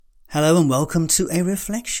Hello and welcome to a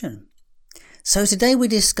reflection. So today we're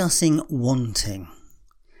discussing wanting.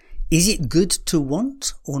 Is it good to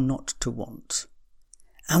want or not to want?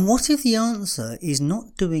 And what if the answer is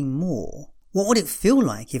not doing more? What would it feel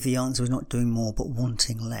like if the answer was not doing more but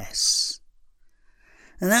wanting less?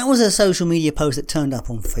 And that was a social media post that turned up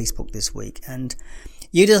on Facebook this week, and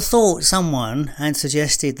you'd have thought someone had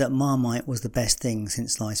suggested that Marmite was the best thing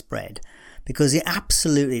since sliced bread, because the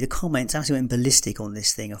comments absolutely went ballistic on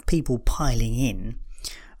this thing of people piling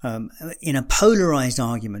in a polarised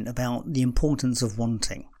argument about the importance of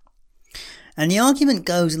wanting. And the argument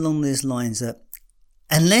goes along these lines that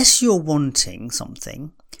unless you're wanting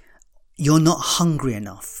something, you're not hungry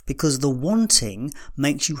enough, because the wanting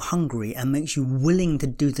makes you hungry and makes you willing to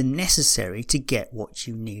do the necessary to get what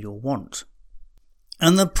you need or want.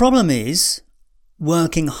 And the problem is,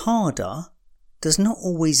 working harder does not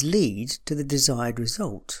always lead to the desired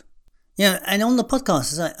result. And on the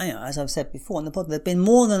podcast, as I've said before, on the podcast, there have been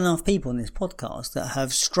more than enough people in this podcast that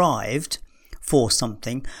have strived for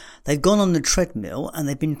something. They've gone on the treadmill and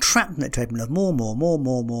they've been trapped in the treadmill of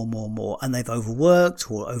more, and they've overworked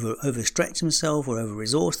or overstretched themselves or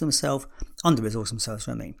over-resourced themselves, under-resourced themselves,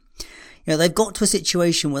 they've got to a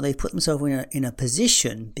situation where they've put themselves in a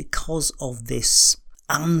position because of this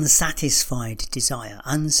unsatisfied desire,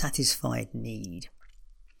 unsatisfied need.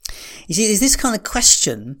 You see, there's this kind of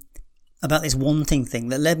question about this wanting thing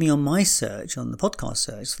that led me on my search, on the podcast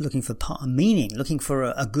search, looking for meaning, looking for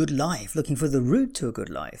a good life, looking for the route to a good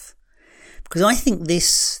life. Because I think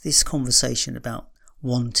this conversation about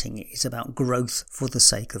wanting is about growth for the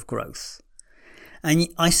sake of growth. And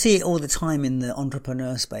I see it all the time in the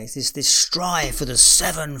entrepreneur space, this strive for the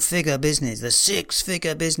 7-figure business, the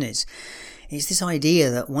 6-figure business. It's this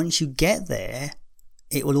idea that once you get there,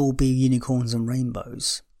 it will all be unicorns and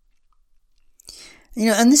rainbows.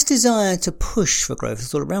 And this desire to push for growth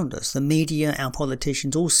is all around us. The media, our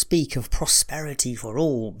politicians all speak of prosperity for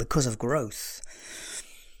all because of growth.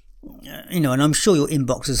 And I'm sure your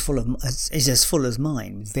inbox is as full as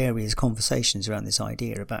mine, with various conversations around this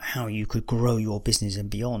idea about how you could grow your business and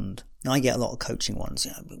beyond. I get a lot of coaching ones.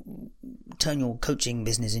 Turn your coaching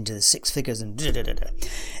business into the 6 figures and da-da-da-da.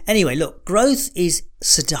 Anyway, look, growth is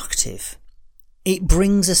seductive. It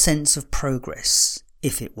brings a sense of progress.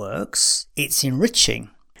 If it works, it's enriching.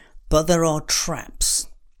 But there are traps.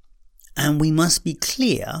 And we must be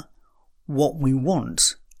clear what we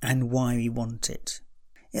want and why we want it.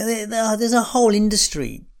 There's a whole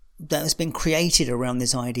industry that has been created around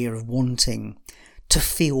this idea of wanting to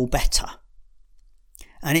feel better.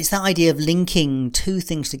 And it's that idea of linking two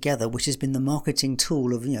things together, which has been the marketing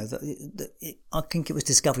tool of, I think it was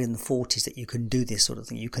discovered in the 40s that you can do this sort of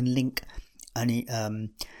thing. You can link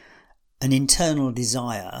an internal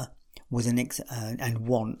desire with and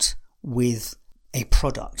want with a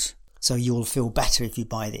product. So you'll feel better if you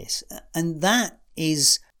buy this. And that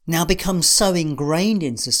is now become so ingrained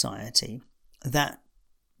in society that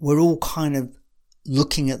we're all kind of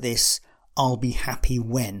looking at this, I'll be happy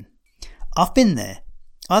when. I've been there.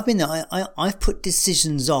 I've put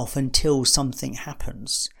decisions off until something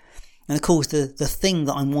happens. And of course, the thing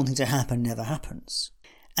that I'm wanting to happen never happens.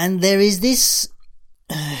 And there is this,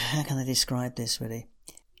 how can I describe this really?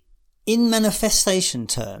 In manifestation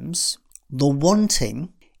terms, the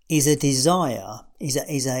wanting is a desire, is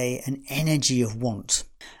an energy of want.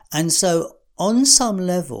 And so on some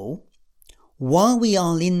level, while we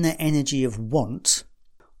are in the energy of want,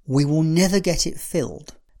 we will never get it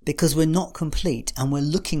filled, because we're not complete and we're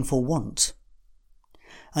looking for want.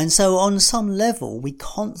 And so on some level, we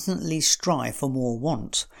constantly strive for more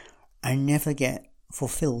want and never get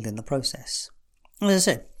fulfilled in the process. As I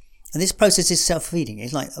said, and this process is self-feeding.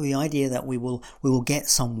 It's like the idea that we will get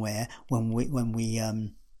somewhere when we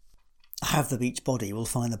have the beach body, we'll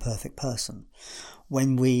find the perfect person.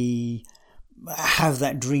 When we have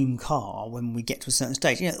that dream car, when we get to a certain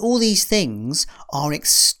stage, all these things are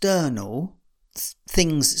external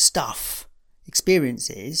things, stuff,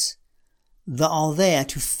 experiences that are there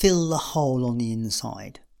to fill the hole on the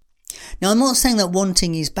inside. Now, I'm not saying that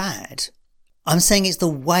wanting is bad. I'm saying it's the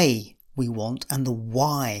way we want and the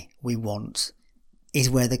why we want is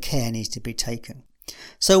where the care needs to be taken.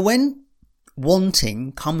 So when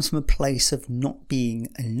wanting comes from a place of not being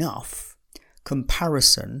enough,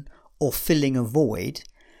 comparison, or filling a void,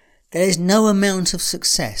 there is no amount of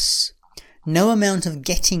success, no amount of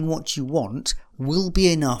getting what you want will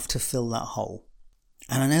be enough to fill that hole.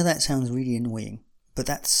 And I know that sounds really annoying, but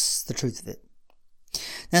that's the truth of it.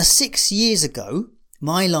 Now, 6 years ago,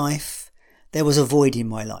 there was a void in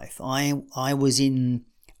my life. I was in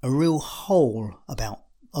a real hole about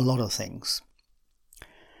a lot of things.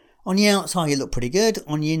 On the outside it looked pretty good.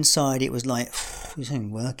 On the inside it was like, this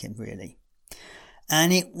ain't working really.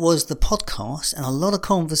 And it was the podcast and a lot of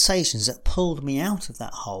conversations that pulled me out of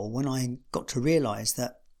that hole when I got to realise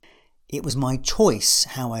that it was my choice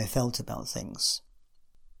how I felt about things.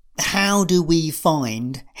 How do we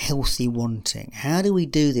find healthy wanting? How do we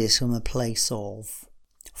do this from a place of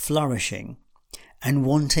flourishing and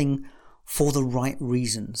wanting for the right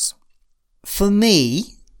reasons? For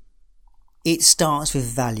me, it starts with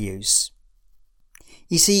values.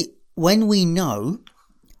 You see, when we know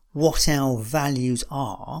what our values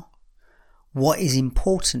are, what is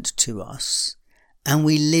important to us, and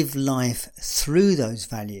we live life through those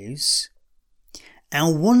values,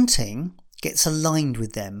 our wanting gets aligned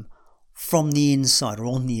with them from the inside or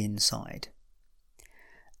on the inside.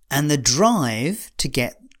 And the drive to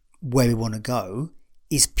get where we want to go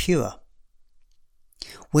is pure.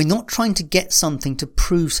 We're not trying to get something to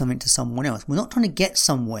prove something to someone else. We're not trying to get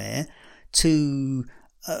somewhere to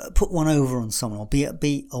put one over on someone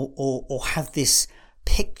or have this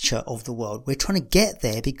picture of the world. We're trying to get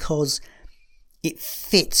there because it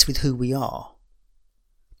fits with who we are.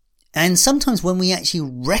 And sometimes when we actually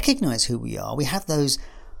recognize who we are, we have those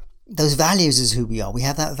values as who we are. We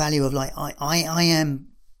have that value of like, I am,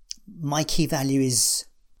 my key value is,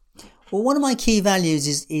 well, one of my key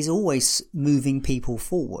values is always moving people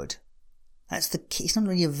forward. That's the key. It's not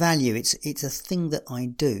really a value. It's a thing that I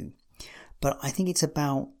do. But I think it's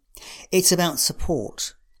about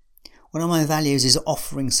support. One of my values is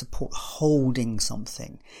offering support, holding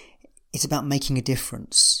something. It's about making a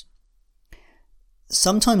difference.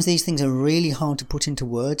 Sometimes these things are really hard to put into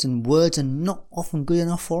words, and words are not often good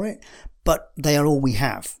enough for it, but they are all we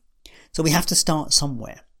have. So we have to start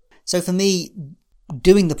somewhere. So for me,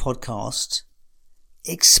 doing the podcast,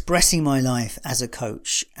 expressing my life as a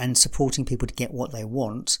coach and supporting people to get what they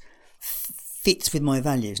want fits with my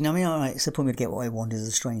values. Now, I mean, alright, support me to get what I want is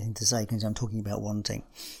a strange thing to say because I'm talking about wanting.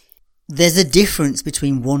 There's a difference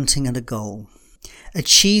between wanting and a goal.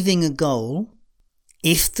 Achieving a goal,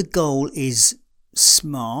 if the goal is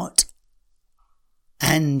smart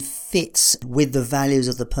and fits with the values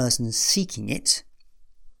of the person seeking it,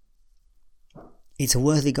 it's a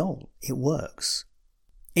worthy goal. It works.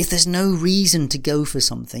 If there's no reason to go for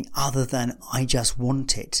something other than I just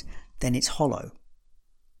want it, then it's hollow.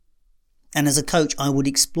 And as a coach, I would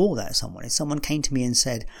explore that with someone. If someone came to me and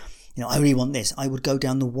said, I really want this, I would go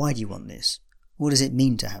down the why do you want this? What does it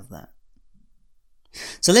mean to have that?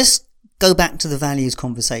 So let's go back to the values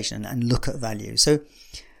conversation and look at values. So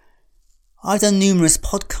I've done numerous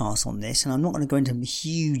podcasts on this, and I'm not going to go into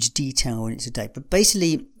huge detail in it today, but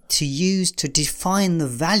basically to define the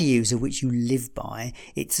values of which you live by,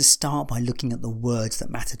 it's to start by looking at the words that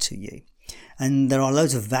matter to you. And there are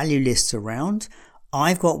loads of value lists around.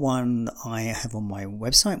 I've got one that I have on my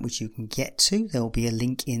website, which you can get to. There will be a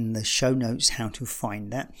link in the show notes how to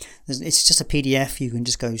find that. It's just a PDF. You can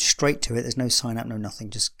just go straight to it. There's no sign up, no nothing.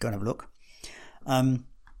 Just go and have a look.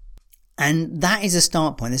 And that is a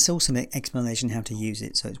start point. There's also an explanation how to use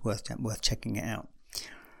it, so it's worth checking it out.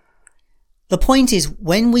 The point is,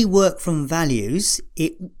 when we work from values,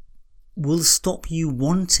 it will stop you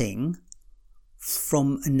wanting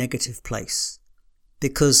from a negative place.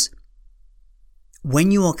 Because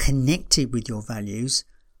when you are connected with your values,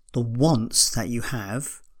 the wants that you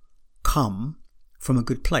have come from a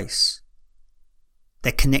good place.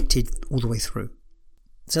 They're connected all the way through.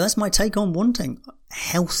 So that's my take on wanting,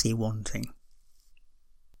 healthy wanting.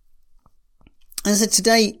 And so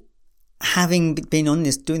today, having been on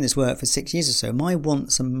this, doing this work for 6 years or so, my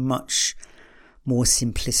wants are much more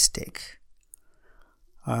simplistic.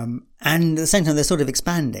 And at the same time, they're sort of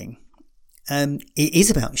expanding. It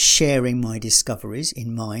is about sharing my discoveries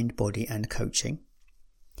in mind, body, and coaching.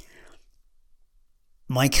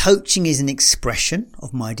 My coaching is an expression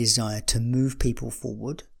of my desire to move people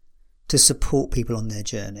forward, to support people on their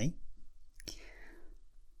journey.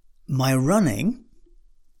 My running,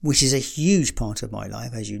 which is a huge part of my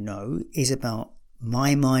life, as you know, is about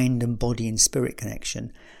my mind and body and spirit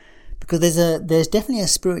connection, because there's definitely a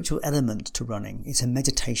spiritual element to running. It's a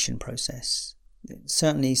meditation process.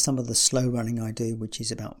 Certainly some of the slow running I do, which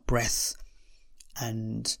is about breath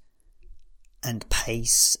and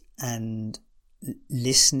pace and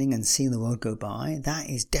listening and seeing the world go by, that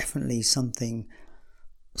is definitely something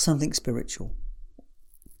spiritual.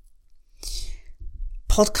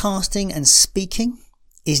 Podcasting and speaking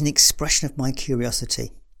is an expression of my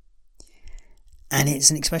curiosity. And it's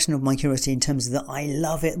an expression of my curiosity in terms of that I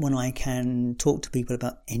love it when I can talk to people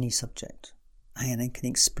about any subject. And I can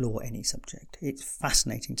explore any subject. It's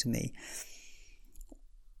fascinating to me.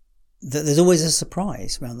 there's always a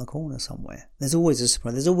surprise around the corner somewhere. There's always a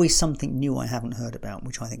surprise. There's always something new I haven't heard about,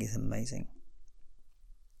 which I think is amazing.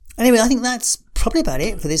 Anyway, I think that's probably about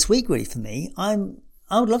it for this week, really, for me. I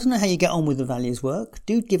would love to know how you get on with the values work.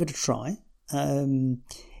 Do give it a try.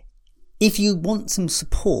 If you want some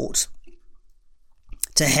support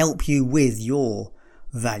to help you with your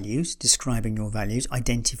values, describing your values,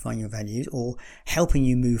 identifying your values, or helping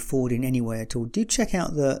you move forward in any way at all, do check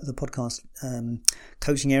out the podcast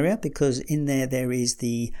coaching area, because in there is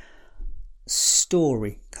the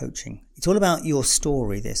story coaching. It's all about your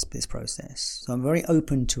story, this process. So I'm very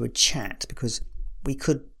open to a chat, because we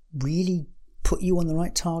could really put you on the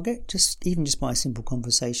right target, even just by a simple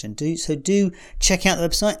conversation. Do check out the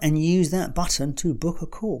website and use that button to book a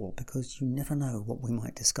call, because you never know what we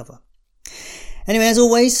might discover. Anyway, as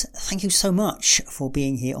always, thank you so much for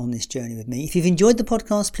being here on this journey with me. If you've enjoyed the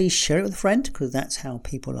podcast, please share it with a friend, because that's how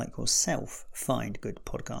people like yourself find good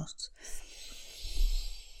podcasts.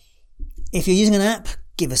 If you're using an app,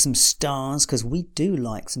 give us some stars, because we do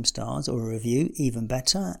like some stars, or a review, even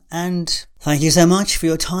better. And thank you so much for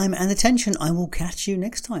your time and attention. I will catch you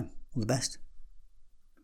next time. All the best.